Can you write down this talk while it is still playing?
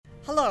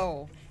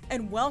Hello,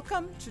 and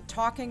welcome to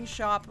Talking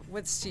Shop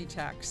with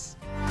CTECS.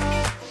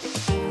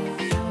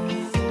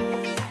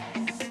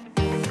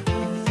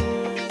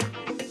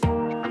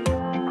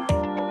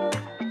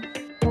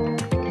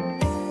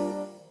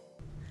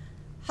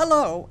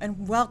 Hello,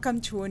 and welcome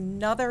to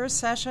another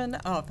session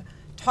of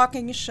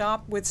Talking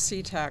Shop with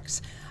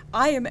CTECS.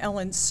 I am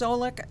Ellen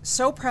Solik,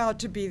 so proud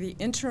to be the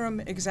Interim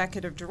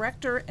Executive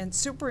Director and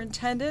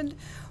Superintendent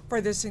for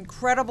this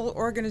incredible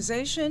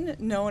organization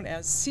known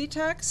as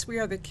CTECS. We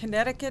are the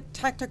Connecticut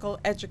Technical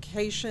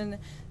Education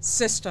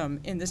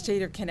System in the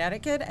state of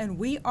Connecticut, and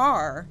we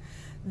are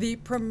the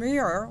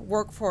premier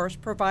workforce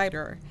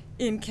provider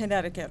in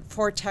Connecticut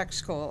for tech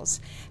schools.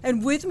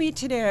 And with me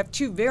today, I have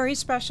two very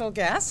special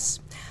guests.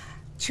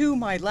 To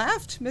my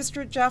left,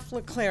 Mr. Jeff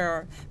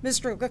LeClaire.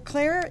 Mr.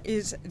 LeClaire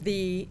is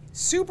the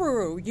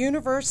Subaru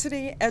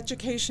University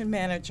Education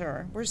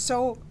Manager. We're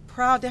so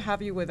proud to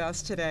have you with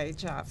us today,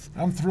 Jeff.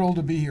 I'm thrilled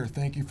to be here.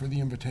 Thank you for the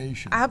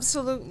invitation.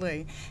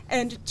 Absolutely.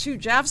 And to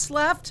Jeff's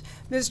left,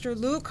 Mr.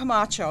 Lou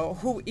Camacho,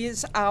 who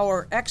is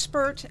our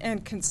expert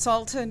and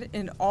consultant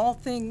in all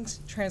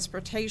things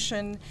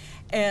transportation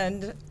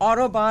and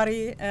auto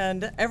body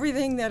and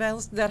everything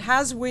that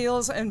has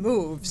wheels and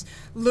moves.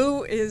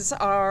 Lou is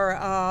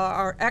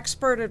our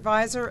expert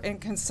advisor and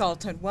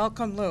consultant.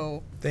 Welcome,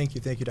 Lou. Thank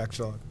you,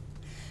 Dr. Solik.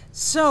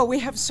 So we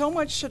have so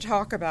much to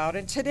talk about,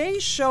 and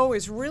today's show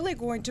is really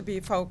going to be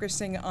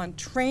focusing on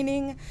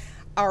training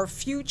our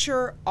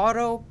future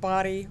auto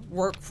body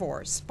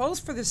workforce, both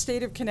for the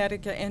state of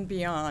Connecticut and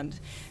beyond.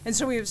 And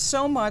so we have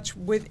so much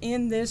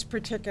within this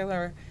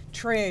particular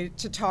trade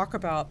to talk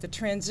about. The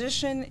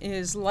transition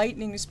is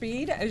lightning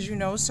speed, as you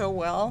know so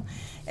well.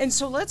 And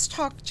so let's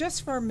talk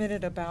just for a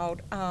minute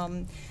about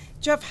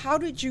Jeff, how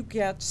did you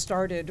get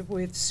started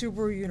with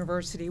Subaru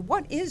University?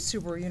 What is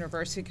Subaru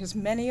University? Because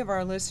many of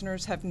our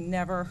listeners have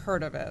never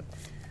heard of it.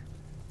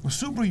 Well,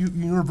 Subaru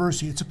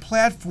University, it's a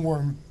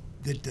platform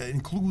that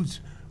includes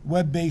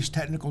web-based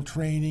technical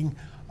training,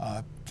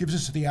 gives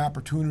us the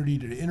opportunity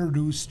to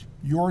introduce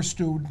your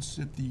students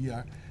at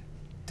the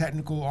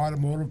technical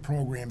automotive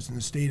programs in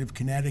the state of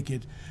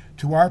Connecticut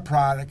to our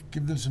product,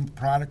 give them some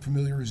product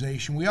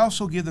familiarization. We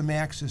also give them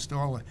access to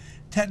all the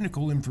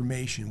technical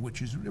information,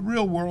 which is a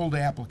real-world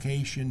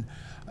application.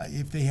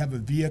 If they have a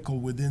vehicle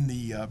within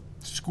the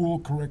school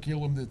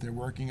curriculum that they're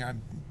working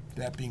on,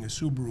 that being a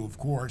Subaru, of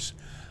course,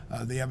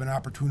 they have an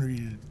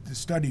opportunity to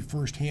study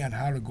firsthand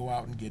how to go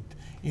out and get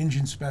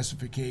engine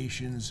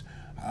specifications,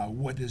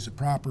 what is a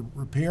proper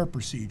repair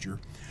procedure.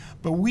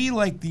 But we,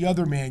 like the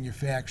other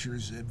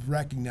manufacturers, have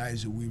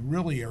recognized that we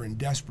really are in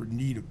desperate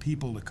need of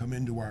people to come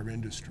into our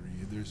industry.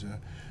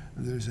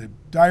 There's a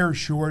dire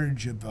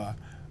shortage of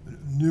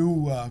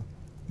new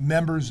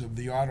members of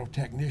the auto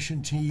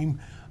technician team.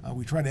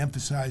 We try to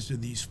emphasize to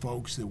these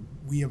folks that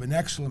we have an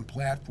excellent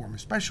platform,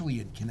 especially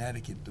in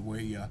Connecticut, the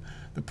way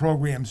the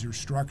programs are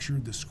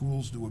structured. The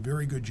schools do a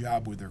very good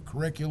job with their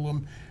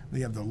curriculum. They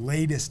have the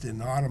latest in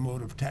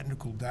automotive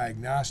technical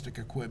diagnostic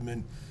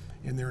equipment,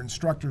 and their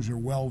instructors are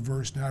well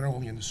versed not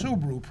only in the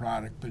Subaru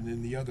product, but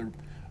in the other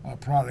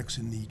products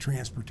in the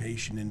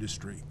transportation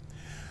industry.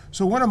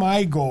 So one of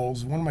my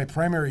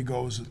primary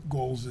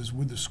goals is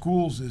with the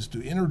schools is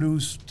to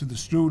introduce to the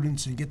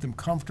students and get them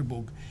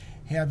comfortable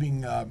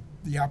having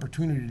the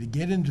opportunity to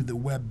get into the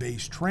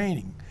web-based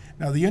training.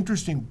 Now, the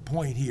interesting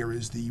point here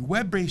is the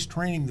web-based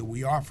training that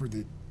we offer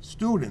the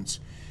students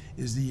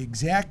is the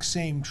exact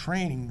same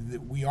training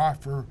that we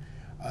offer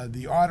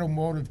the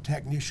automotive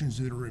technicians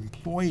that are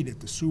employed at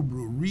the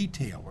Subaru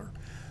retailer.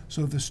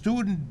 So if the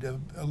student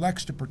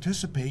elects to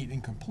participate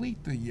and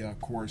complete the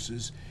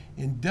courses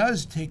and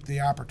does take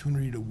the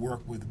opportunity to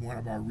work with one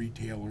of our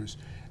retailers,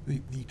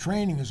 the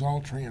training is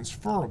all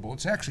transferable.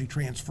 It's actually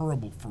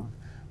transferable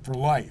for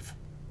life.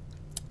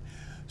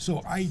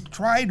 So I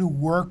try to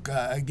work,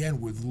 again,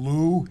 with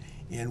Lou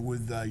and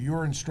with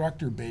your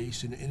instructor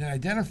base in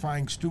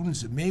identifying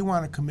students that may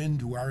want to come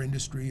into our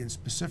industry and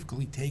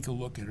specifically take a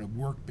look at a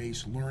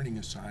work-based learning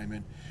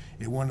assignment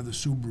at one of the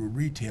Subaru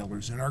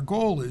retailers. And our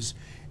goal is,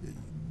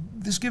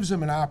 this gives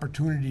them an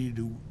opportunity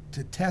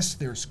to test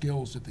their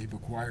skills that they've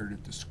acquired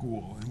at the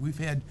school. And we've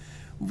had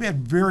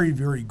very,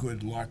 very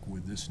good luck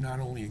with this, not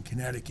only in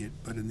Connecticut,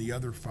 but in the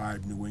other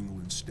 5 New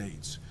England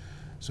states.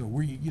 So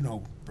we,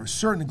 are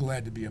certainly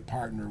glad to be a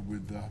partner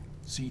with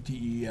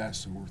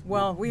CTECS.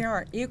 Well, we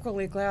are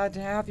equally glad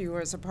to have you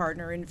as a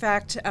partner. In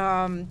fact,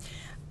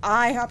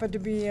 I happen to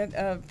be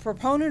a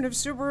proponent of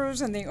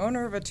Subarus and the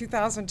owner of a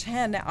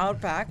 2010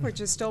 Outback,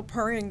 which is still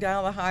purring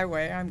down the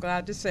highway, I'm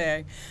glad to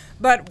say.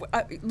 But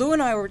Lou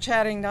and I were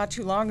chatting not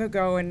too long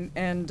ago and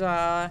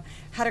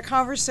had a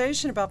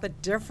conversation about the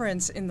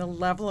difference in the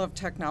level of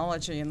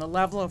technology and the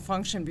level of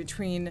function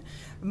between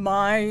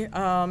my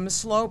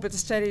slow but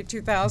steady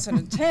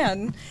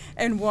 2010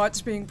 and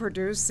what's being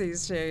produced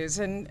these days.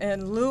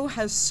 And Lou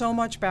has so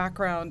much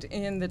background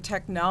in the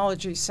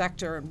technology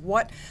sector and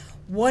what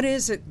what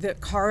is it that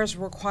cars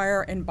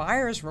require and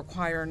buyers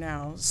require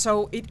now?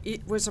 So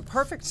it was a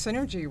perfect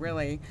synergy,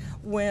 really,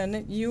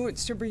 when you at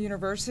Subaru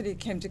University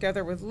came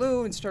together with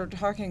Lou and started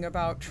talking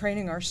about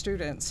training our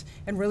students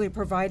and really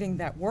providing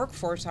that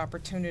workforce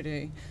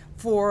opportunity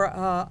for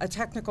a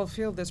technical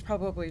field that's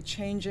probably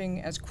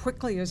changing as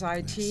quickly as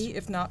IT,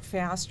 if not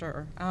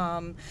faster.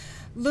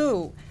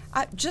 Lou,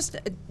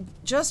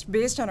 just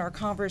based on our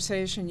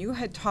conversation, you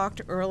had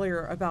talked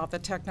earlier about the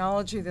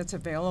technology that's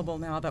available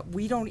now that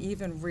we don't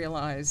even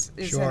realize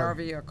is in our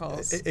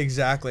vehicles.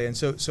 Exactly, and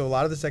so a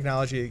lot of this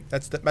technology,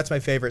 that's my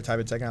favorite type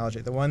of technology.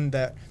 The one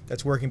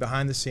that's working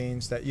behind the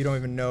scenes that you don't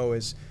even know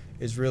is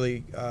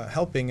really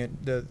helping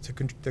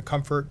the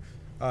comfort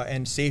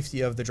and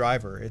safety of the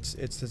driver. It's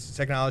this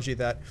technology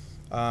that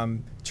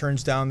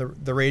turns down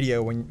the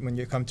radio when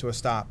you come to a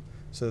stop,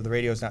 so the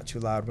radio is not too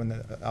loud when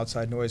the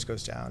outside noise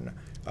goes down.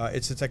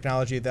 It's a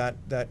technology that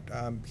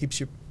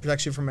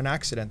protects you from an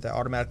accident, that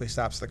automatically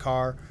stops the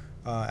car,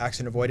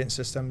 accident avoidance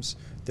systems.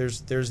 There's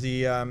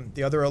the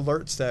other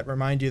alerts that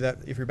remind you that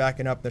if you're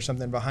backing up, there's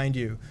something behind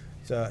you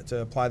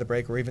to apply the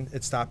brake, or even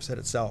it stops it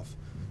itself.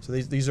 So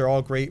these are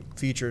all great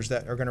features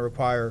that are going to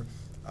require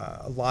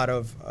a lot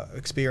of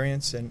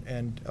experience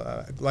and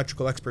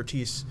electrical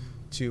expertise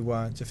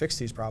to fix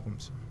these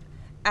problems.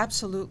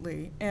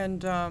 Absolutely.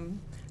 And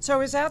so I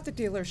was at the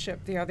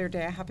dealership the other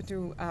day. I happened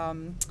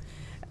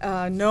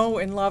to know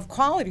and love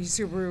Quality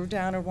Subaru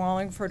down in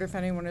Wallingford if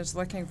anyone is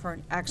looking for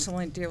an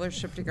excellent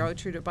dealership to go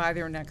to buy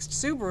their next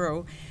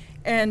Subaru.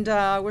 And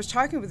was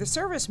talking with the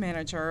service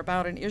manager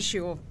about an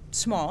issue,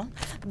 small,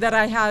 that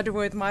I had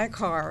with my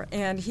car.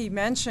 And he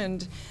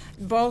mentioned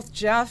both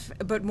Jeff,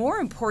 but more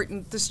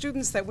important, the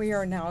students that we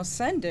are now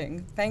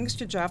sending, thanks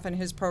to Jeff and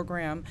his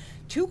program,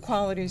 to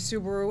Quality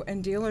Subaru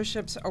and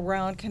dealerships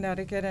around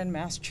Connecticut and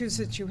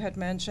Massachusetts, you had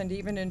mentioned,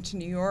 even into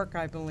New York,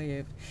 I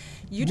believe.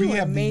 You do an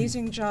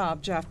amazing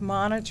job, Jeff,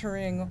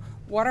 monitoring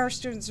what our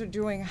students are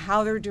doing,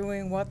 how they're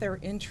doing, what their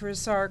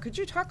interests are. Could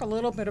you talk a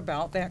little bit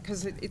about that?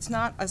 Because it's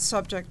not a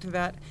subject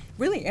that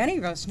really any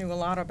of us knew a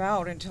lot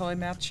about until I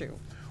met you.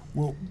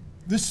 Well,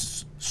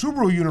 this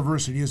Subaru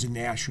University is a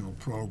national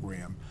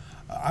program.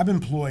 I'm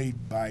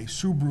employed by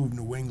Subaru of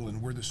New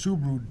England. We're the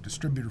Subaru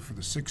distributor for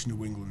the 6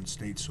 New England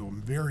states, so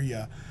I'm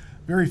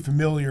very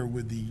familiar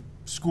with the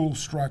school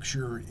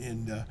structure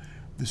and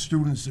the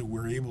students that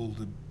we're able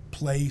to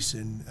place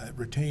and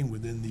retain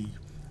within the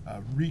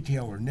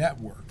retailer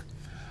network.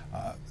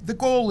 The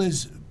goal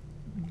is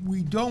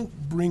we don't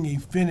bring a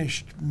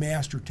finished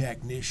master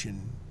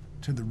technician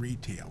to the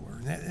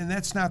retailer, and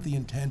that's not the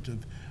intent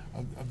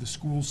of the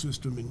school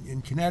system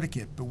in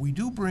Connecticut, but we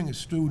do bring a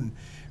student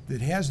that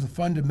has the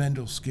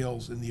fundamental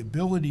skills and the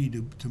ability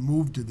to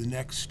move to the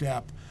next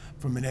step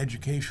from an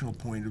educational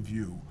point of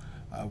view.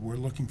 We're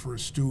looking for a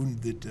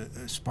student that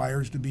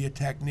aspires to be a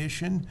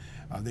technician.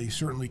 They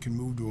certainly can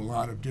move to a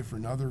lot of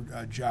different other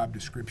job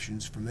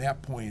descriptions from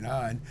that point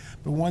on,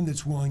 but one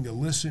that's willing to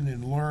listen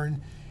and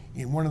learn.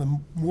 And one of the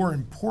more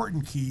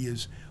important key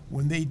is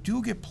when they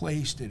do get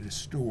placed at a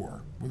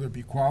store, whether it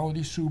be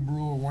Quality Subaru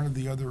or one of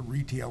the other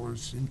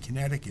retailers in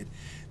Connecticut,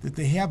 that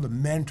they have a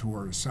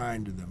mentor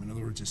assigned to them. In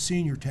other words, a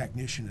senior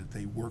technician that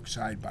they work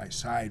side by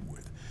side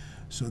with,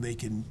 so they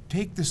can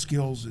take the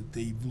skills that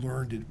they've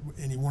learned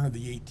at any one of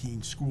the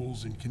 18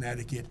 schools in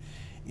Connecticut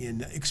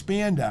and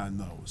expand on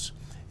those.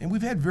 And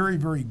we've had very,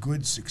 very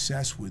good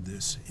success with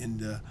this.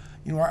 And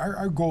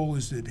our goal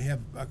is to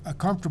have a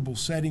comfortable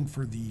setting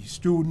for the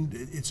student.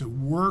 It's a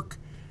work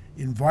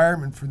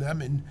environment for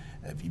them, and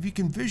if you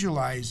can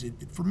visualize it,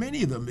 for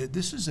many of them,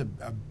 this is a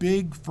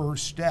big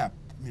first step.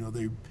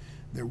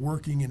 They're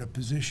working in a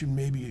position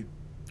maybe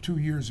 2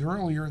 years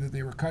earlier that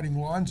they were cutting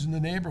lawns in the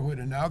neighborhood,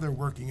 and now they're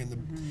working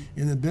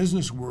in the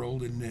business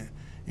world in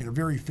a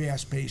very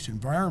fast-paced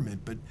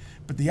environment.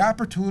 But the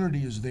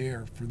opportunity is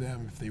there for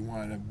them if they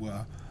want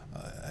to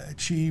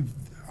achieve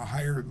a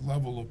higher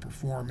level of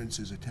performance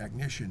as a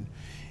technician.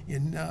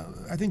 And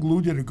I think Lou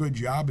did a good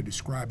job of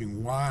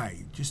describing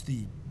why, just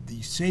the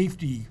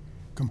safety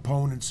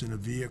components in a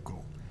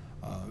vehicle.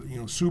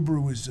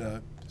 Subaru is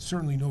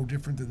certainly no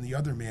different than the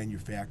other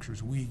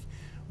manufacturers.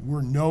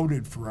 We're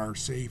noted for our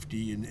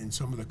safety and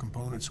some of the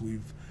components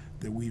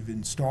that we've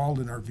installed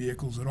in our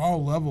vehicles at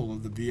all level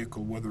of the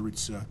vehicle, whether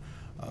it's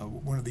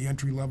one of the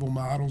entry-level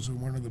models or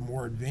one of the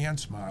more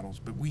advanced models.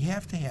 But we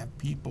have to have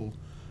people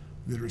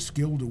that are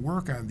skilled to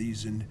work on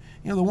these. And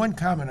the one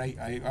comment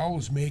I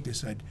always make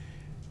is I'd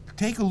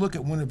take a look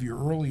at one of your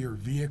earlier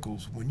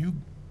vehicles. When you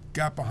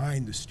got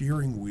behind the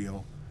steering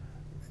wheel,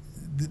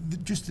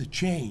 just the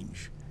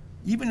change,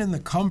 even in the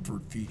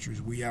comfort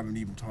features we haven't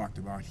even talked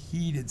about,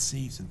 heated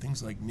seats and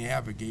things like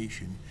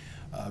navigation,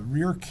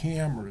 rear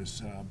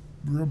cameras,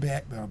 rear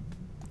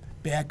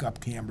backup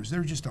cameras.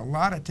 There's just a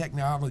lot of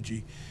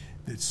technology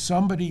that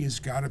somebody has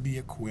got to be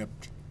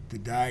equipped to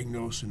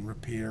diagnose and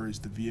repair as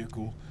the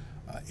vehicle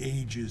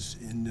ages.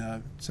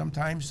 And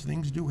sometimes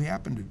things do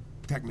happen to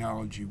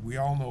technology. We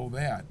all know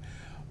that.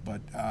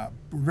 But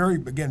we're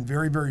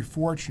very, very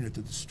fortunate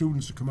that the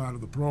students that come out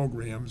of the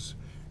programs,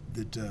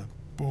 that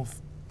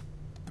both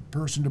the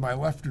person to my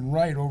left and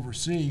right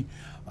oversee,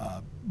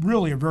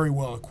 really are very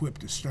well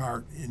equipped to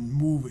start and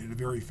move at a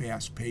very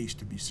fast pace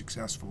to be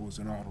successful as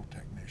an auto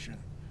technician.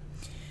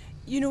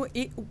 You know,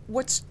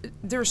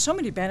 there are so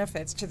many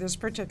benefits to this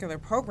particular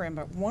program,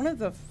 but one of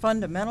the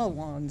fundamental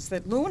ones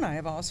that Lou and I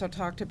have also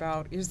talked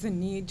about is the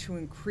need to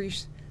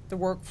increase the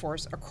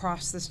workforce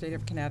across the state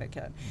of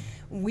Connecticut.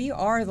 We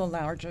are the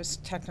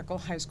largest technical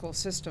high school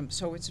system,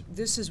 so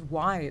this is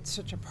why it's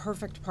such a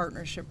perfect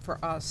partnership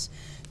for us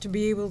to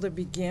be able to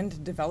begin to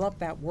develop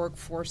that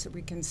workforce that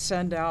we can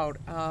send out,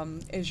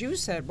 as you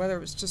said, whether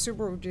it was to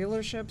Subaru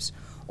dealerships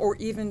or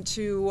even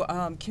to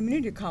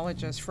community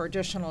colleges for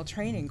additional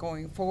training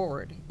going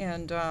forward.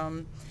 And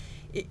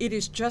it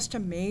is just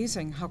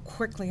amazing how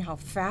quickly, how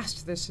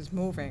fast this is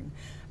moving.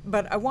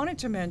 But I wanted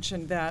to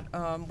mention that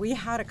we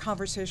had a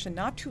conversation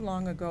not too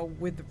long ago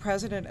with the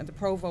president and the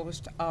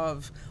provost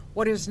of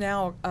what is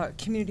now a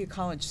community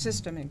college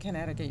system in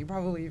Connecticut. You're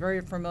probably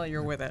very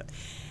familiar with it.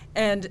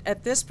 And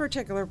at this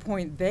particular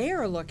point, they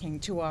are looking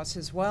to us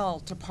as well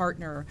to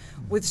partner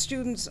with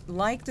students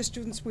like the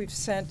students we've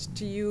sent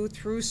to you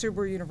through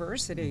Subaru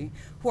University,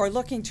 who are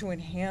looking to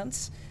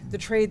enhance the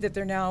trade that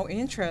they're now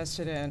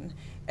interested in,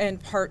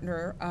 and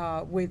partner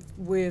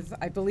with,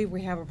 I believe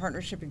we have a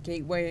partnership at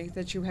Gateway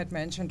that you had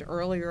mentioned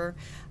earlier,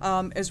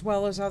 as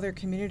well as other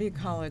community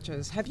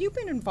colleges. Have you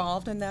been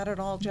involved in that at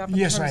all, Jeff, in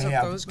Yes, terms I of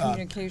have. those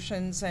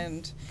communications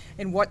and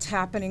what's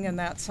happening in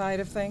that side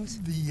of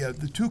things?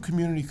 The two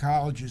community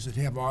colleges that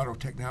have auto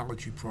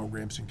technology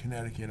programs in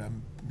Connecticut,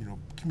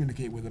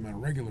 communicate with them on a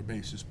regular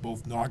basis,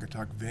 both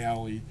Naugatuck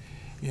Valley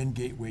and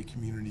Gateway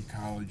Community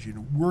College.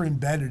 We're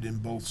embedded in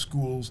both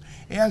schools,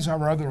 as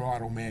are other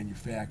auto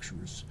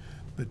manufacturers.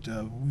 But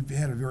we've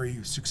had a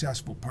very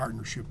successful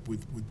partnership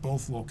with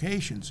both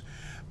locations.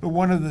 But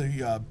one of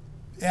the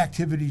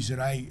activities that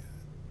I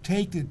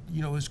take that,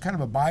 is kind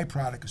of a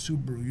byproduct of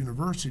Subaru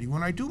University,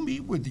 when I do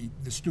meet with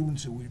the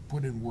students that we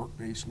put in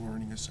work-based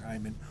learning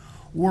assignment,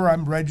 or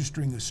I'm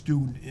registering a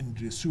student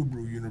into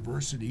Subaru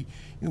University,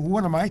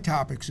 one of my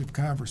topics of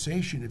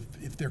conversation,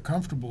 if they're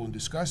comfortable in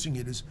discussing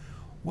it, is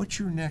what's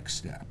your next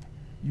step?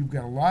 You've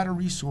got a lot of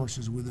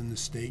resources within the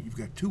state. You've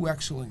got two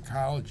excellent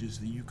colleges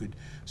that you could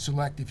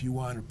select if you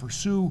want to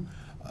pursue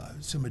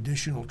some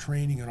additional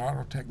training in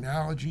auto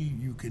technology.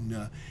 You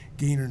can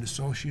gain an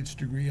associate's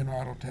degree in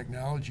auto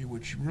technology,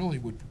 which really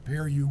would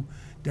prepare you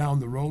down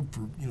the road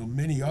for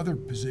many other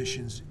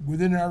positions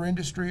within our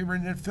industry or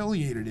in an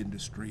affiliated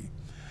industry.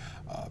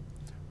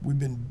 We've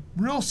been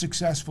real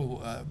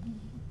successful,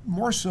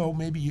 more so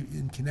maybe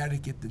in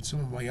Connecticut than some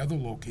of my other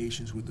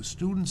locations, with the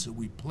students that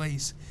we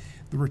place.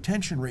 The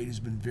retention rate has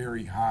been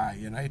very high,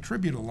 and I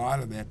attribute a lot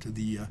of that to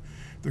the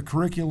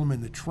curriculum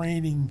and the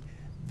training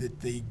that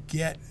they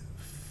get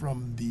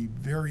from the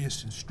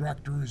various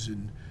instructors,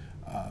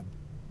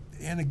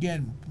 and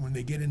again, when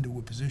they get into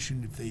a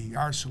position, if they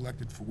are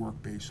selected for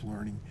work-based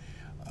learning,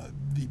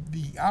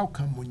 the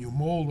outcome, when you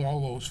mold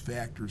all those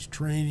factors,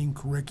 training,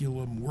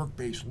 curriculum,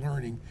 work-based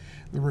learning,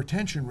 the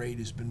retention rate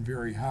has been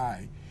very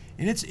high.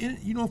 And it's,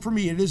 for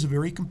me, it is a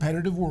very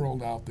competitive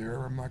world out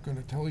there. I'm not going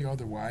to tell you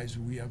otherwise.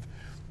 We have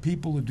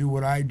people who do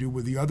what I do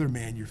with the other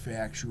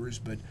manufacturers,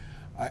 but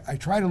I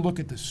try to look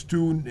at the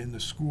student in the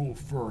school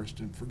first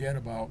and forget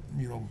about,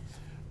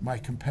 my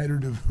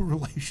competitive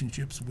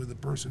relationships with a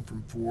person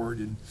from Ford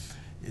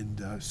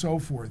and so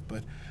forth.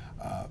 But,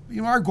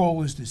 our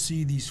goal is to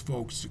see these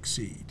folks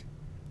succeed.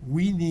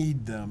 We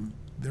need them.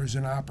 There's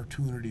an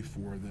opportunity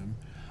for them.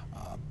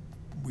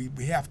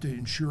 We have to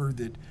ensure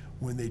that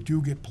when they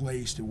do get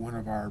placed at one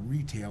of our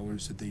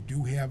retailers, that they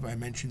do have, I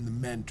mentioned the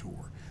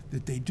mentor,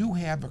 that they do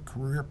have a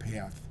career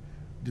path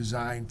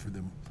designed for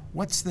them.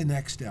 What's the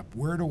next step?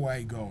 Where do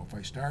I go? If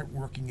I start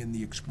working in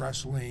the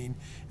express lane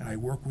and I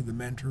work with the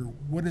mentor,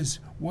 what is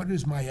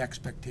my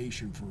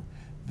expectation for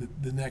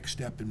the next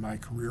step in my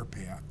career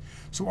path?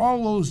 So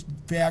all those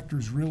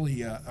factors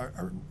really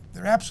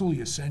they're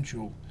absolutely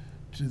essential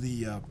to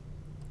the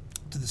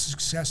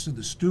success of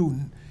the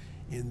student,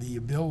 and the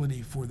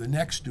ability for the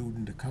next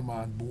student to come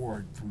on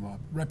board from a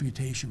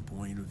reputation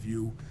point of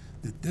view,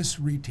 that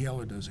this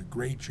retailer does a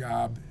great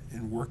job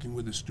in working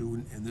with a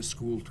student, and this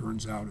school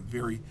turns out a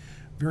very,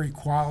 very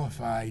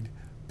qualified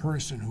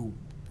person who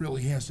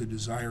really has the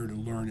desire to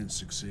learn and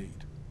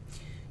succeed.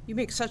 You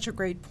make such a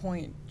great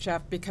point,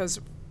 Jeff, because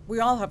we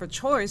all have a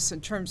choice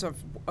in terms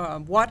of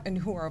what and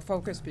who our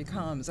focus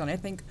becomes. And I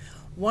think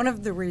one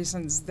of the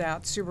reasons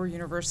that Subaru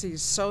University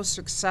is so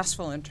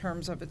successful in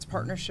terms of its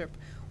partnership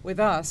with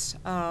us,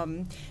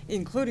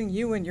 including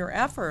you and your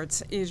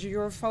efforts, is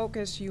your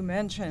focus, you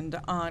mentioned,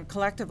 on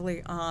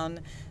collectively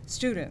on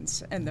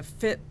students and the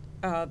fit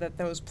that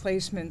those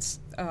placements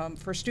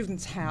for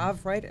students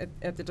have, right,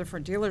 at the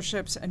different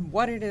dealerships, and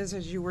what it is,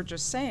 as you were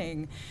just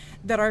saying,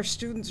 that our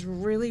students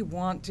really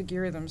want to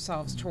gear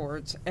themselves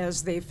towards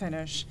as they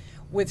finish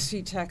with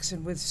CTECS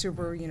and with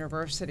Subaru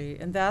University.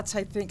 And that's,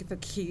 I think, the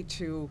key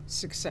to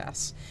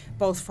success,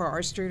 both for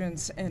our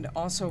students and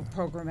also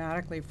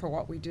programmatically for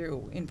what we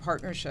do in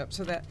partnership.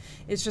 So that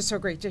it's just so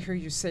great to hear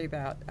you say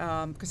that,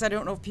 because I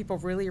don't know if people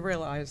really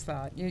realize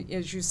that.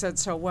 As you said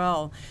so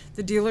well,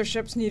 the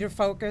dealerships need a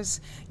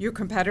focus, your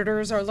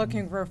competitors are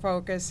looking for a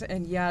focus,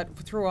 and yet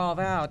through all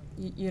that,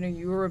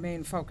 you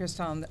remain focused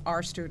on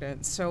our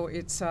students. So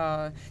it's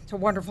a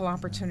wonderful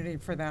opportunity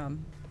for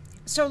them.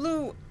 So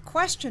Lou,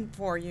 question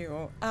for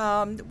you.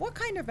 What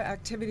kind of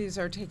activities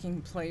are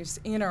taking place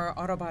in our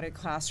auto body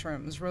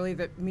classrooms, really,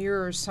 that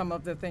mirrors some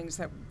of the things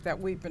that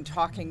we've been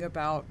talking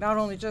about, not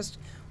only just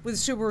with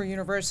Subaru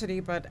University,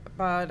 but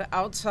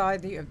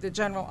outside the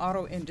general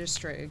auto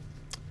industry?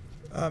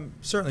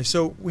 Certainly.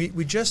 So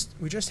we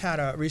just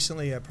had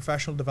recently a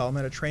professional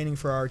development, a training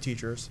for our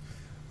teachers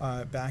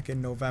back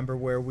in November,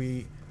 where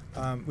we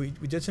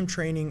did some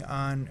training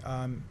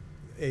on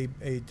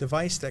a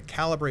device that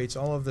calibrates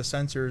all of the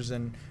sensors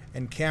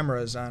and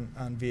cameras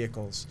on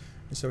vehicles.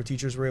 And so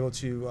teachers were able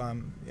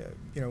to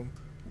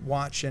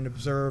watch and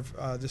observe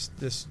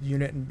this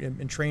unit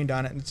and trained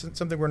on it. And it's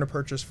something we're going to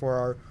purchase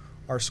for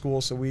our school.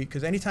 So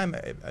because anytime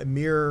a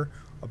mirror,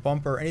 a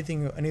bumper,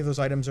 any of those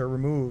items are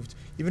removed,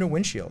 even a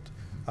windshield,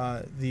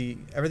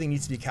 everything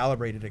needs to be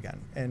calibrated again.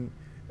 And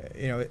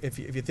if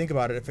you think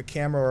about it, if a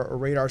camera or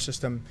radar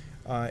system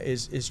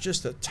is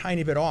just a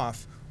tiny bit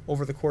off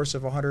over the course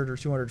of 100 or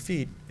 200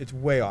 feet, it's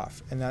way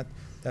off. And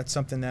that's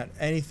something that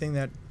anything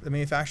that the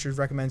manufacturer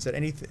recommends, that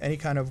any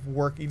kind of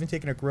work, even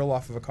taking a grill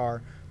off of a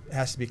car,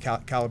 has to be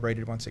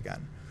calibrated once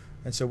again.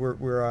 And so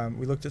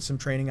we looked at some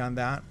training on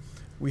that.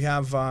 We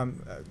have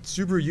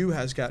Subaru-U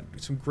has got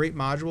some great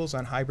modules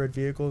on hybrid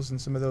vehicles, and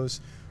some of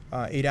those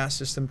ADAS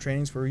system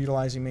trainings. We're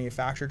utilizing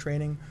manufacturer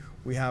training.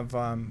 We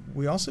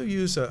also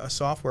use a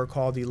software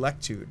called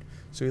Electude.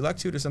 So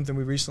Electude is something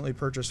we recently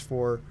purchased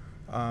for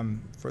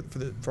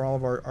all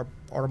of our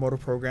automotive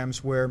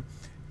programs, where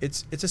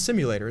it's a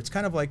simulator. It's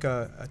kind of like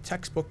a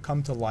textbook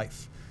come to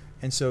life,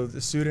 and so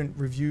the student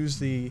reviews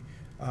the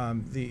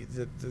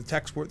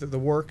text work, the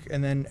work,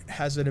 and then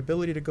has an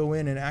ability to go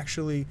in and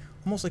actually,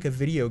 almost like a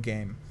video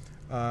game,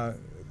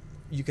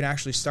 you can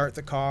actually start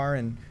the car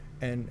and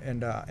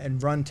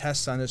run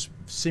tests on this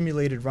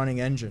simulated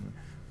running engine,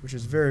 which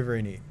is very,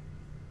 very neat.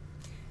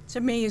 It's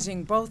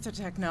amazing, both the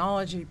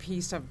technology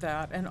piece of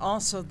that and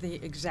also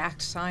the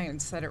exact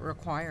science that it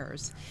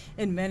requires.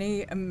 And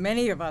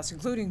many of us,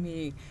 including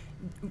me,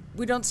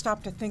 we don't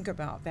stop to think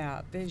about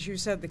that. As you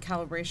said, the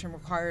calibration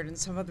required and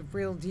some of the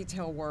real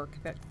detail work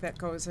that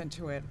goes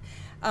into it.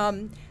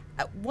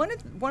 One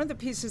of the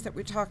pieces that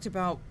we talked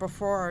about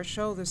before our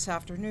show this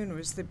afternoon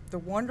was the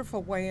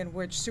wonderful way in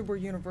which Subaru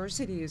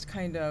University is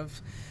kind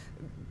of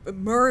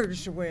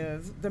merged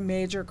with the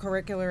major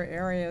curricular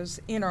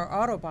areas in our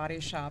auto body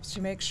shops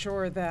to make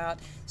sure that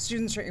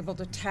students are able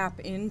to tap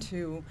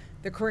into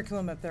the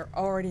curriculum that they're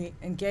already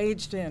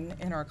engaged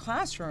in our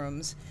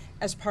classrooms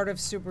as part of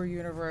Subaru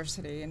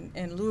University.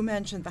 And Lou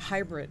mentioned the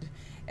hybrid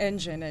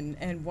engine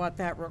and what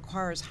that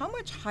requires. How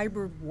much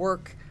hybrid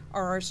work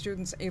are our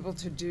students able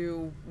to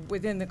do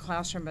within the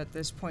classroom at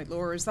this point, Lou,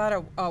 or is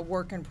that a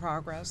work in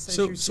progress?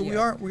 So we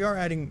are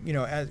adding,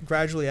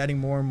 gradually adding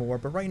more and more,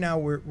 but right now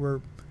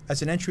we're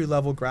as an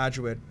entry-level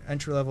graduate,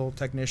 entry-level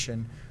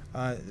technician,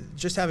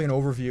 just having an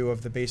overview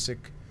of the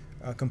basic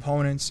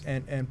components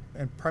and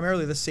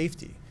primarily the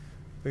safety,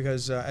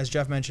 because as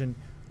Jeff mentioned,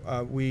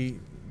 we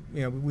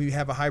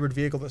have a hybrid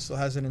vehicle that still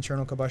has an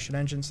internal combustion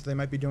engine, so they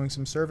might be doing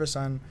some service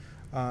on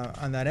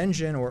that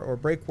engine or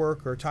brake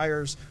work or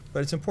tires,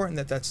 but it's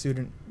important that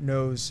student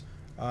knows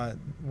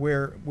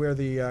where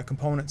the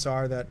components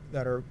are that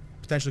are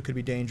potentially could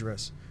be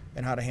dangerous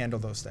and how to handle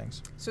those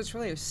things. So it's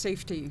really a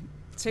safety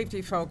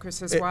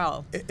focus as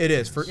well. It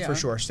is for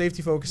sure,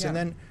 safety focus,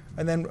 Yeah.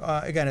 and then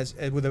again,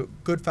 with a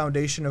good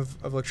foundation of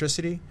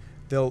electricity,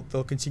 they'll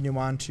continue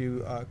on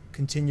to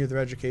continue their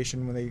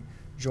education when they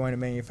join a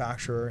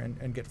manufacturer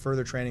and get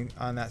further training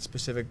on that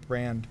specific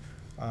brand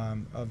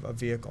of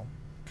vehicle.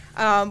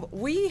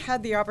 We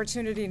had the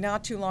opportunity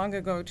not too long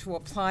ago to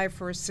apply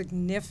for a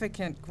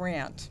significant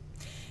grant.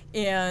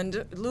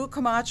 And Lou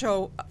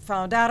Camacho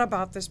found out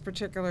about this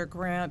particular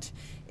grant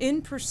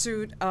in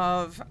pursuit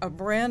of a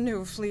brand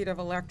new fleet of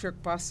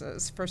electric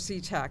buses for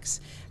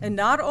CTECS. And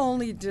not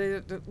only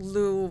did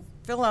Lou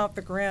fill out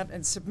the grant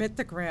and submit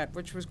the grant,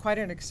 which was quite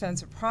an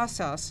extensive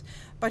process,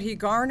 but he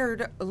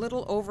garnered a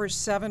little over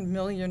 $7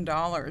 million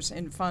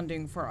in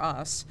funding for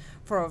us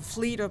for a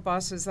fleet of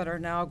buses that are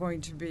now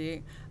going to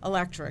be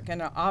electric.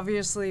 And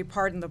obviously,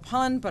 pardon the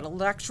pun, but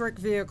electric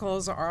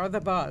vehicles are the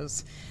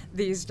buzz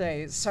these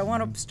days. So I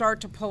want to start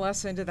to pull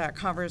us into that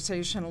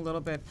conversation a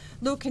little bit.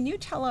 Lou, can you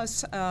tell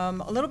us a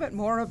little bit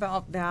more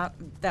about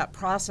that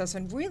process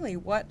and really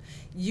what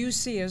you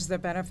see as the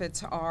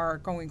benefits are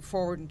going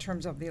forward in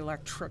terms of the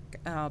electric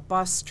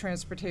bus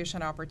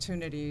transportation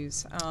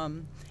opportunities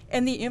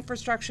and the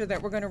infrastructure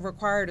that we're going to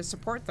require to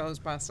support those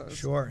buses?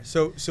 Sure.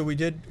 So we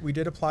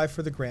did apply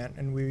for the grant,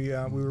 and we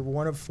were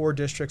one of 4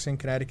 districts in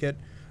Connecticut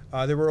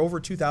There were over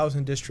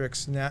 2,000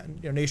 districts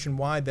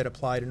nationwide that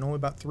applied, and only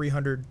about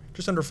 300,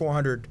 just under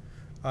 400,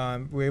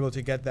 were able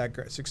to get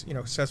that,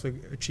 successfully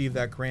achieve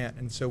that grant.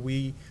 And so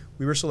we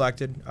were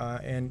selected,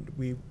 and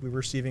we were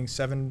receiving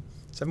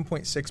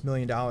 $7.6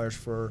 million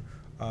for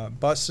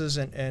buses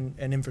and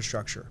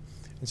infrastructure.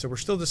 And so we're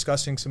still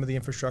discussing some of the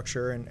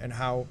infrastructure and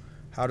how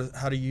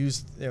to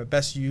use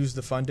best use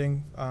the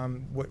funding,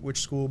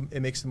 which school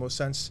it makes the most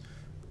sense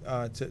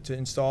to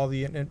install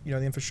the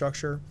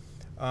infrastructure,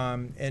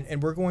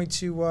 and we're going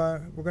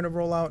to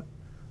roll out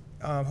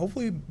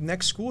hopefully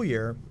next school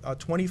year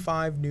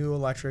 25 new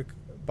electric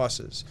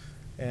buses,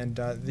 and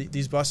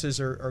these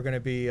buses are going to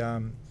be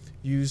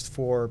used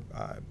for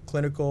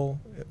clinical,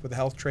 for the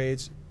health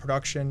trades,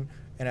 production,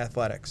 and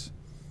athletics.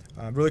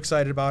 I'm really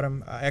excited about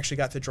them. I actually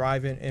got to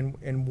drive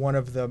in one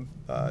of the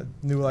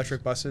new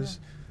electric buses,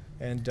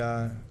 and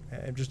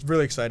I'm just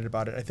really excited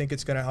about it. I think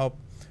it's going to help.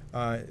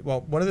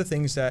 One of the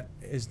things that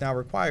is now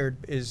required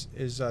is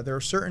there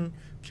are certain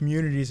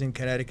communities in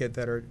Connecticut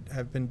that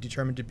have been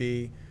determined to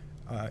be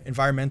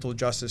environmental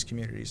justice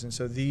communities, and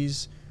so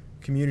these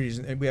communities,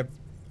 and we have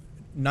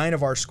 9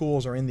 of our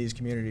schools are in these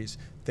communities.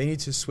 They need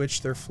to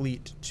switch their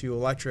fleet to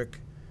electric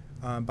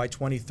by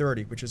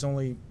 2030, which is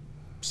only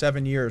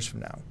 7 years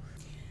from now.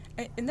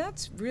 And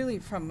that's really,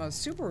 from a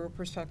Subaru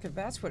perspective,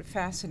 that's what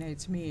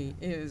fascinates me,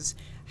 is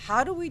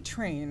how do we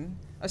train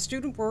a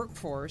student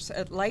workforce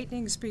at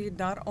lightning speed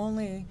not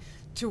only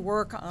to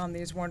work on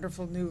these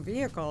wonderful new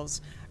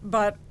vehicles,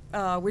 but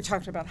we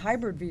talked about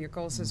hybrid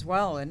vehicles as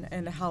well,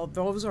 and how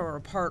those are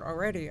a part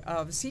already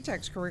of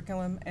CTECS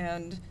curriculum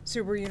and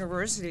Subaru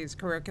University's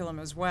curriculum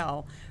as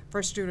well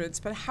for students.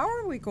 But how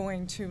are we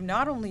going to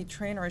not only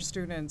train our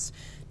students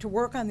to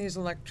work on these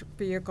electric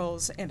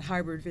vehicles and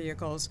hybrid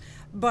vehicles,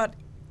 but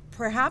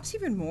perhaps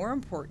even more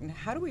important,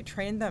 how do we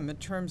train them in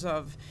terms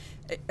of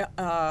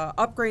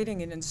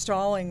upgrading and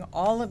installing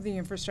all of the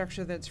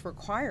infrastructure that's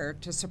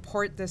required to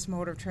support this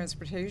mode of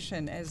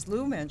transportation, as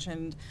Lou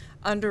mentioned,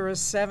 under a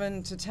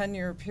 7 to 10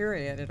 year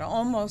period? It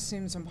almost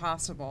seems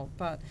impossible,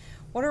 but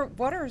what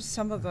are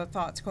some of the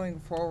thoughts going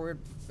forward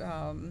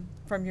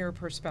from your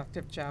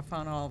perspective, Jeff,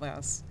 on all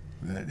this?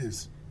 That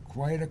is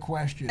quite a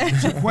question.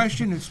 It's a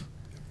question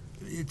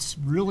it's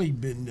really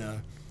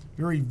been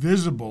very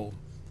visible,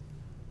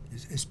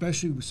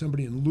 especially with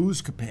somebody in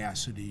Lou's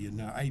capacity.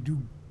 And I do,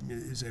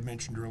 as I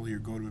mentioned earlier,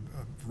 go to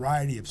a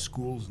variety of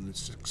schools in the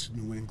 6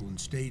 New England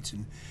states.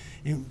 And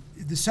in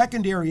the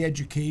secondary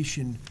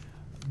education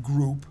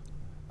group,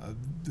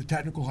 the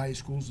technical high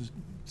schools, the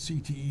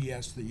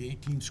CTECS, the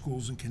 18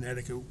 schools in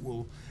Connecticut,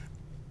 will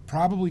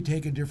probably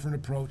take a different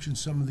approach than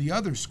some of the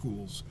other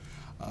schools.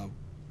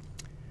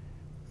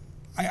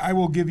 I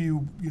will give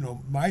you,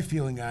 my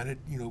feeling on it.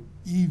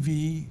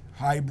 EV,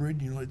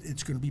 hybrid,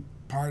 it's going to be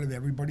part of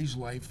everybody's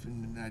life,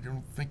 and I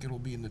don't think it'll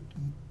be in the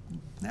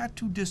not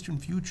too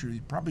distant future.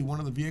 Probably one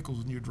of the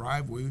vehicles in your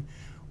driveway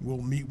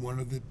will meet one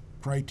of the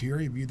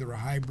criteria of either a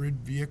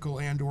hybrid vehicle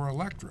and or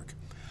electric.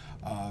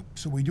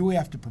 So we do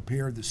have to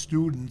prepare the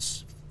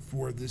students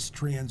for this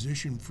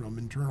transition from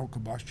internal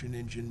combustion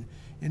engine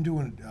into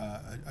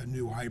a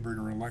new hybrid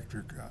or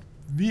electric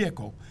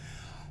vehicle.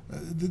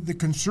 The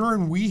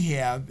concern we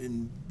have,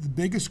 and the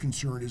biggest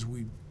concern, is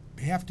we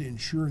have to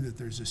ensure that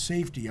there's a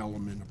safety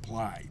element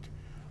applied.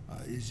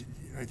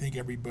 I think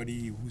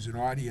everybody who's an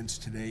audience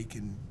today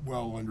can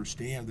well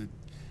understand that,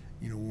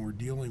 when we're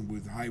dealing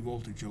with high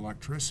voltage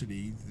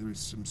electricity, there's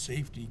some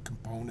safety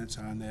components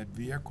on that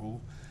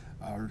vehicle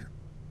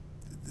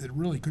that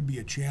really could be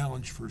a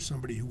challenge for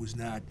somebody who is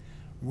not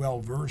well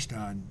versed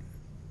on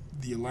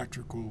the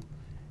electrical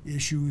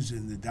issues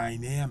and the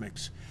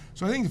dynamics.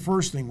 So I think the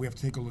first thing, we have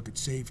to take a look at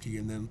safety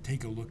and then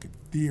take a look at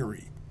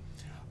theory.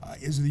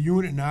 As the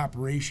unit and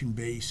operation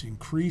base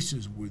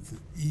increases with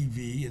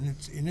EV,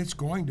 and it's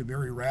going to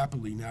very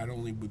rapidly, not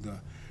only with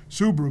the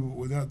Subaru, but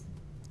with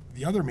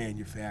the other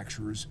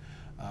manufacturers,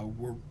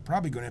 we're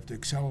probably going to have to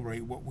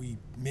accelerate what we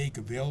make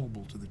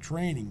available to the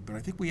training. But I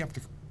think we have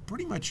to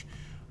pretty much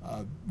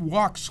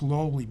walk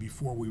slowly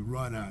before we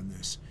run on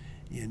this.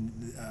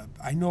 And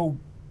I know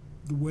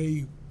the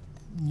way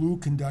Lou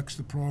conducts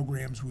the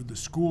programs with the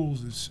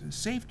schools is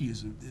safety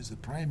is the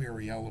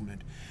primary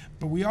element,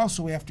 but we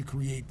also have to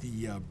create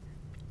the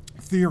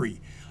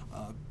theory.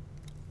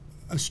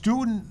 A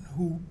student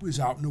who is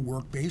out in a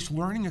work-based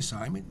learning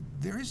assignment,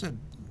 there is a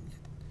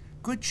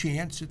good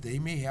chance that they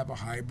may have a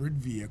hybrid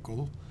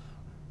vehicle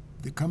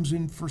that comes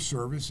in for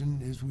service,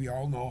 and as we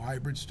all know,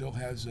 hybrid still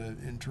has an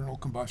internal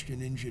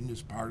combustion engine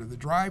as part of the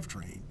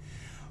drivetrain,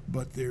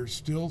 but there's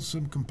still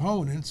some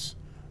components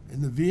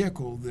in the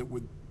vehicle that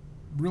would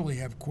really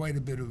have quite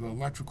a bit of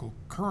electrical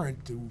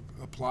current to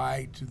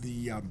apply to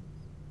the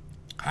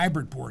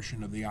hybrid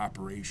portion of the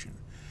operation.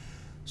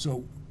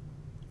 So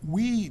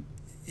we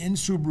in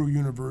Subaru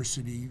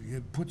University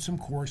have put some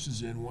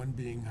courses in, one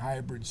being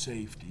hybrid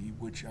safety,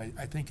 which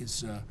I think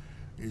is a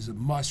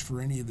must for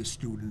any of the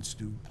students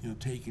to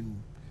take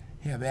and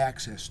have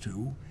access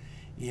to.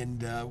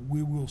 And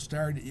we will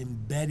start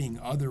embedding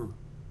other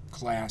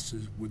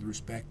classes with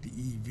respect to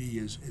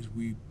EV as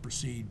we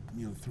proceed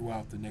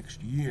throughout the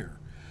next year.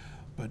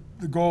 But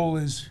the goal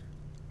is,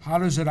 how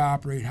does it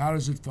operate? How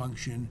does it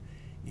function?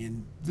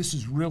 And this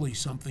is really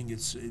something,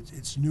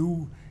 it's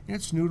new.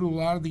 It's new to a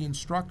lot of the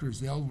instructors.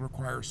 They'll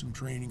require some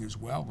training as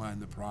well on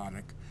the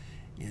product.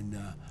 And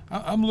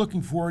I'm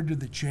looking forward to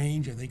the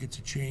change. I think it's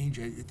a change.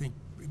 I think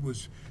it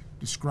was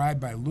described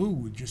by Lou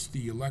with just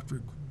the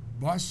electric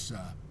bus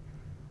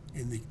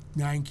in the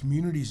 9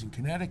 communities in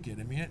Connecticut.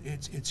 I mean,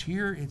 it's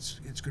here.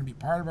 It's going to be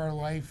part of our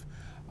life.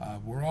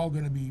 We're all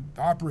going to be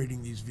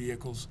operating these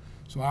vehicles.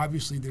 So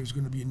obviously there's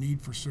going to be a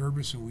need for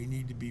service, and we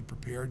need to be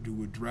prepared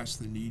to address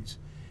the needs.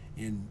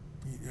 And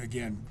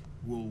again,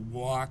 we'll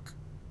walk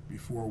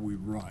before we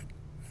run.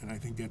 And I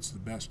think that's the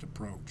best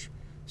approach.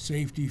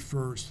 Safety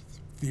first,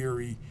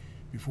 theory,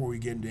 before we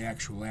get into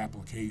actual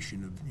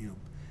application of,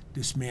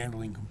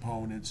 dismantling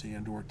components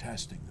and or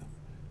testing them.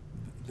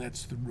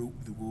 That's the route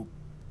that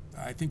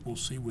I think we'll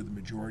see with the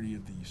majority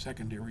of the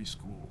secondary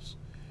schools.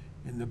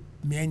 And the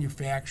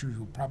manufacturers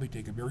will probably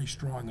take a very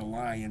strong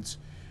alliance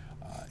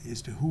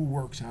as to who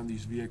works on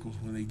these vehicles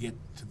when they get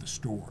to the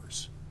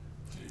stores.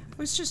 I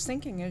was just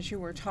thinking as you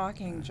were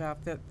talking, Jeff,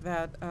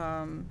 that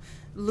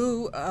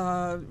Lou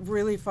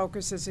really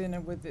focuses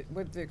in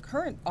with the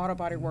current auto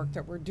body work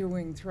that we're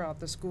doing throughout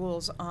the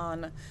schools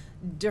on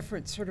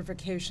different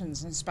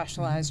certifications and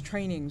specialized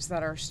trainings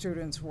that our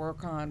students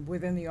work on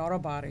within the auto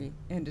body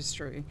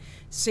industry.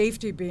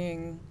 Safety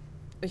being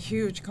a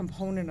huge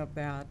component of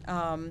that.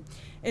 And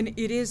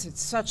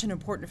it's such an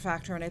important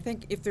factor. And I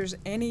think if there's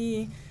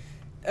any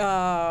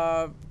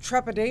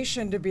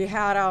trepidation to be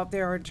had out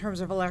there in terms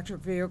of electric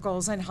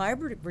vehicles and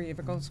hybrid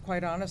vehicles,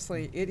 quite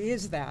honestly, it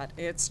is that.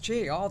 It's,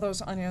 all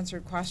those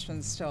unanswered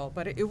questions still.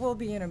 But it will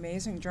be an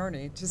amazing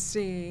journey to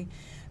see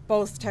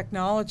both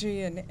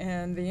technology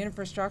and the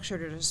infrastructure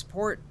to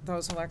support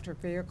those electric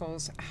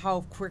vehicles,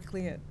 how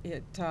quickly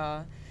it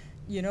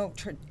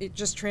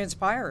just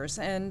transpires.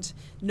 And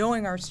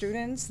knowing our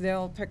students,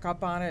 they'll pick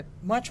up on it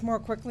much more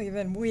quickly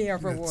than we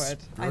ever would.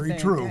 Very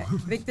true. I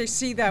think they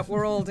see that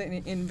world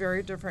in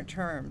very different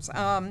terms.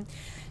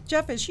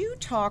 Jeff, as you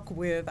talk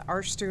with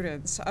our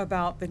students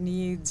about the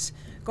needs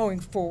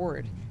going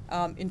forward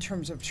in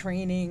terms of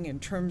training, in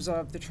terms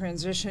of the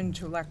transition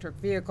to electric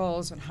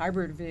vehicles and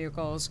hybrid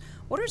vehicles,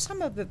 what are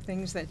some of the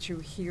things that you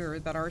hear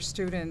that our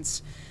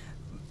students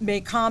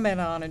may comment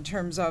on in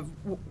terms of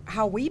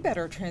how we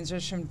better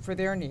transition for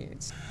their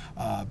needs?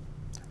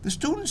 The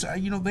students,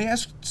 they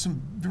ask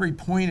some very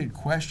pointed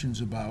questions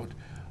about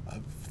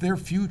their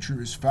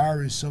future as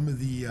far as some of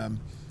the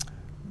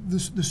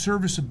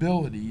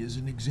serviceability. As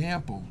an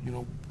example,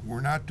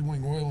 we're not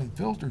doing oil and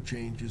filter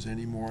changes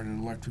anymore in an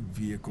electric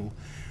vehicle.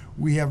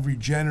 We have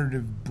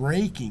regenerative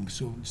braking,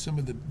 so some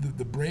of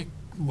the brake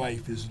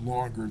life is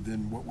longer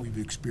than what we've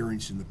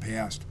experienced in the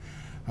past.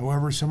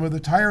 However, some of the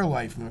tire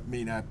life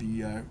may not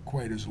be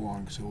quite as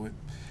long, so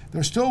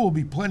there still will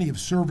be plenty of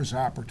service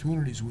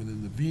opportunities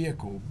within the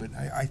vehicle, but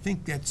I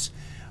think that's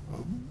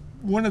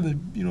one of the,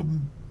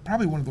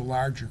 probably one of the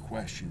larger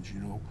questions,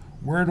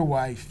 where do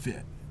I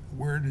fit?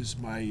 Where does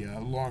my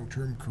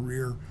long-term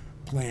career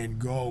plan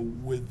go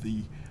with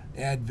the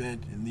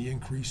advent and the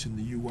increase in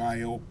the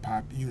UIO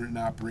unit and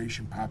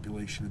operation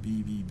population of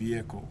EV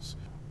vehicles?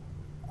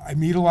 I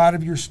meet a lot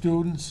of your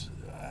students.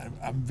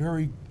 I'm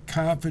very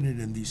confident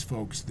in these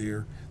folks.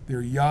 They're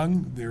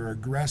young, they're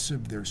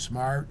aggressive, they're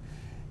smart,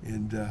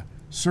 and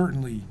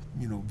certainly,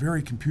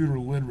 very computer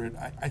literate.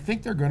 I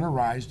think they're going to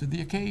rise to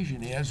the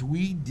occasion, as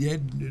we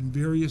did in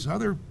various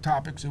other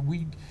topics that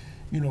we,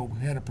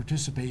 had to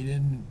participate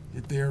in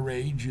at their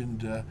age.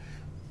 And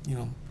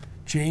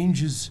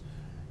change is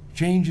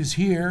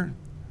here.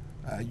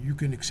 You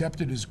can accept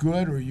it as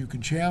good, or you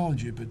can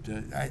challenge it. But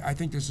I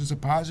think this is a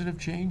positive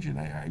change, and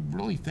I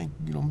really think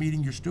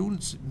meeting your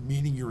students,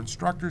 meeting your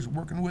instructors,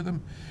 working with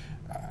them,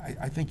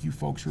 I think you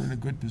folks are in a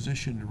good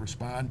position to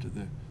respond to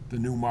the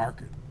new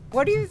market.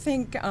 What do you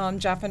think,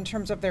 Jeff, in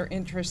terms of their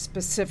interest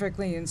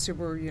specifically in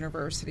Subaru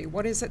University?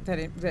 What is it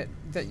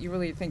that you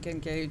really think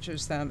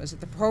engages them? Is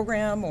it the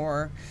program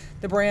or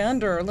the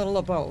brand, or a little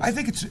of both? I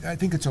think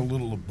it's a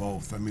little of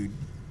both. I mean,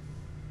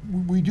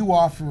 we do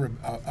offer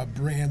a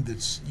brand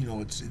that's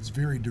it's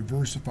very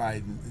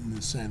diversified in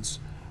the sense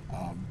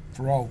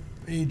for all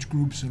age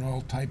groups and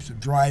all types of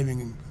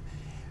driving,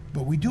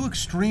 but we do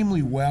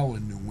extremely well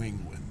in New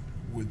England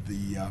with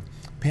the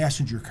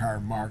passenger car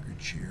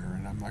market share.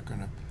 And I'm not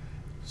going to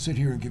sit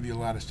here and give you a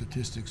lot of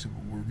statistics,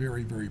 but we're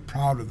very, very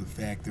proud of the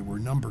fact that we're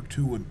number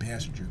 2 in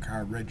passenger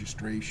car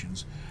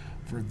registrations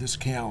for this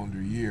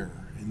calendar year.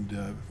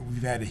 And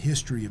we've had a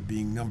history of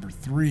being number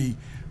 3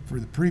 for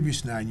the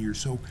previous 9 years.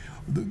 So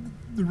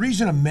the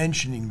reason I'm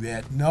mentioning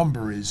that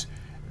number is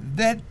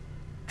that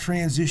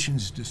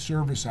transitions to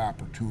service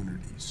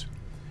opportunities.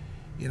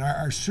 And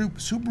our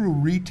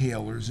Subaru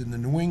retailers in the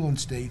New England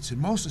states, and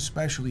most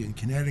especially in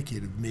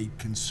Connecticut, have made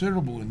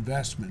considerable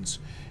investments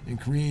in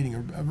creating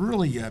a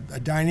really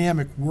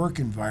dynamic work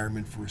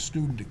environment for a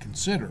student to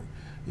consider.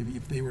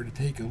 If they were to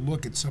take a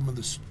look at some of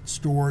the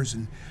stores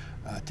and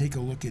take a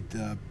look at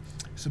the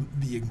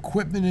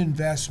equipment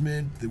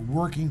investment, the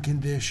working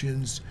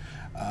conditions,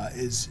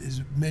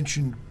 is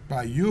mentioned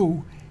by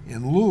you,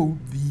 And Lou,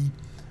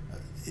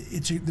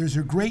 there's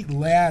a great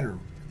ladder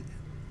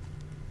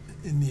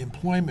in the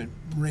employment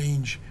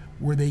range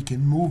where they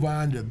can move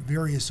on to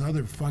various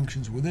other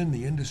functions within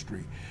the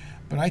industry.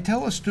 But I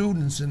tell the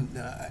students, and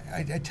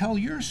I tell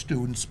your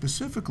students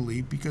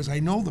specifically, because I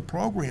know the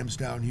programs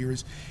down here,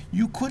 is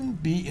you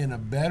couldn't be in a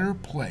better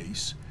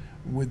place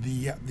with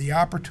the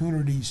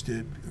opportunities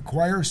to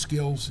acquire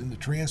skills in the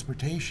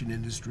transportation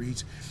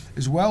industries,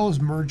 as well as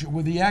merge it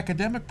with the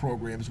academic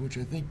programs, which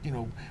I think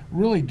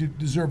really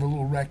deserve a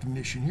little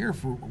recognition here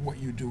for what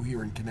you do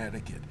here in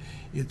Connecticut.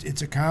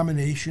 It's a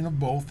combination of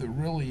both that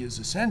really is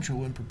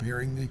essential in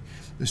preparing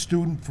the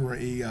student for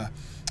a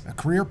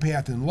career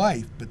path in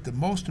life. But the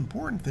most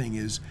important thing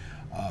is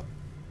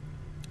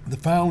the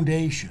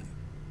foundation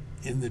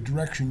in the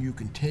direction you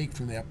can take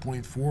from that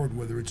point forward,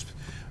 whether it's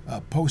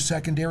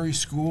post-secondary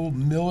school,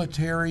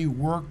 military,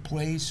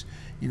 workplace.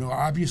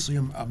 Obviously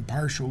I'm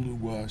partial to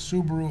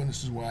Subaru, and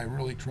this is why I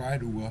really try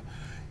to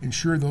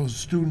ensure those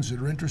students that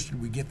are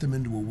interested, we get them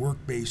into a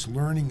work-based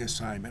learning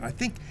assignment. I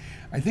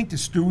think the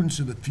students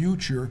of the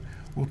future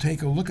will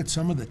take a look at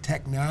some of the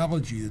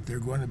technology that they're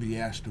going to be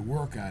asked to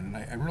work on, and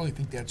I really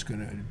think that's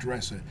going to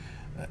address an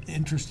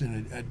interest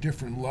in a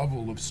different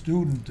level of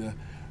student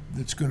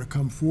that's going to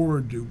come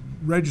forward to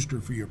register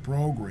for your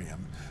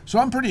program. So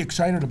I'm pretty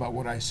excited about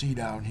what I see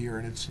down here,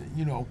 and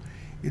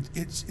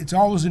it's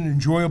always an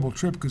enjoyable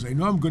trip because I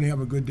know I'm going to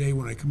have a good day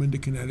when I come into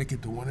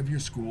Connecticut to one of your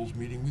schools,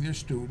 meeting with your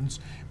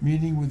students,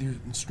 meeting with your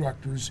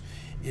instructors.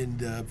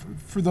 And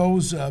for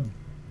those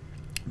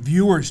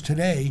viewers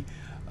today,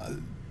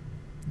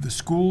 the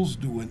schools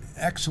do an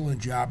excellent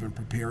job in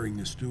preparing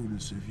the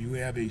students. If you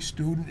have a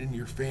student in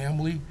your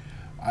family,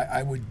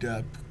 I would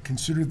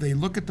consider they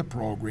look at the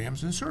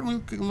programs, and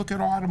certainly look at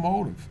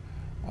automotive.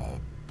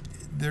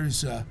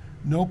 There's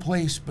no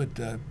place but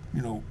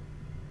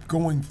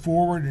going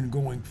forward and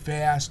going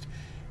fast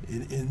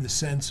in the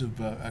sense of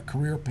a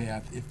career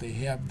path if they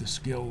have the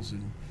skills.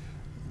 And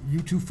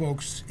you two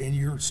folks and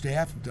your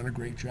staff have done a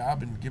great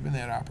job in giving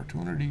that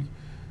opportunity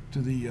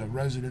to the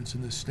residents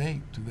in the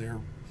state, to their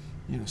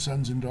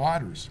sons and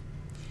daughters.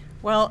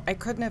 Well, I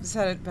couldn't have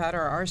said it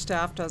better. Our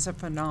staff does a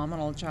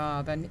phenomenal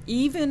job, and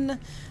even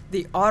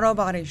the auto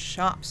body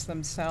shops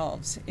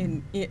themselves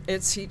at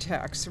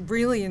CTECS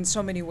really in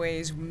so many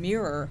ways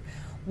mirror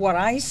what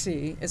I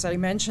see. As I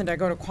mentioned, I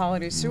go to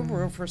Quality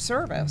Subaru for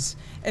service,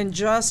 and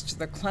just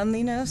the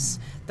cleanliness,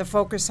 the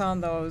focus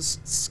on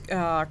those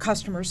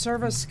customer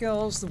service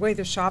skills, the way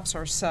the shops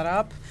are set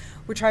up,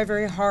 we try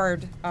very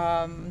hard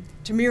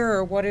to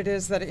mirror what it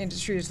is that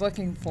industry is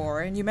looking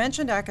for. And you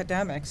mentioned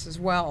academics as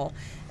well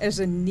as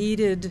a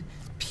needed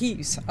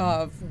piece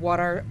of what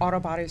our auto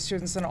body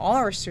students and all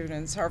our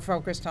students are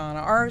focused on.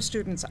 Our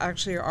students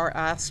actually are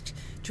asked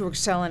to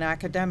excel in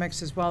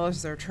academics as well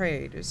as their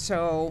trade.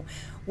 So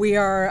we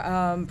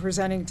are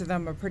presenting to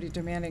them a pretty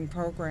demanding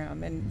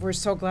program, and we're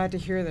so glad to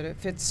hear that it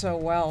fits so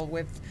well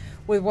with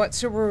what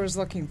Subaru is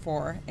looking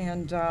for.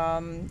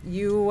 And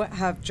you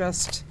have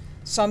just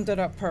summed it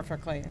up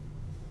perfectly.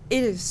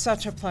 It is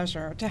such a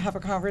pleasure to have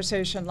a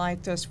conversation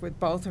like this with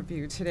both of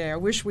you today. I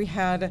wish we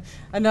had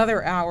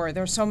another hour.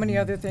 There's so many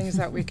other things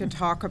that we could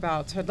talk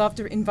about. So I'd love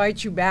to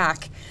invite you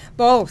back,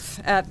 both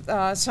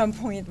at some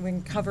point. We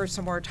can cover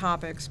some more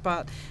topics,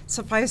 but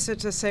suffice it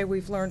to say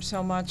we've learned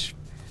so much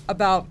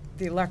about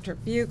the electric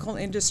vehicle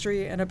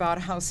industry and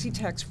about how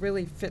CTECS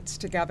really fits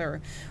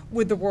together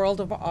with the world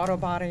of auto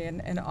body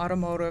and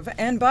automotive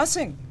and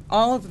busing,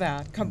 all of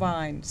that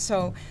combined.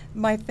 So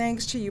my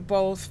thanks to you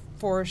both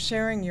for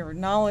sharing your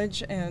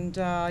knowledge and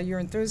your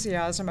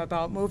enthusiasm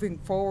about moving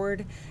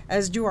forward,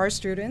 as do our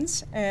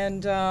students.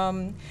 And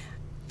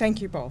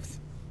thank you both.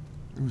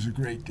 It was a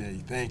great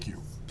day. Thank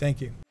you.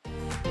 Thank you.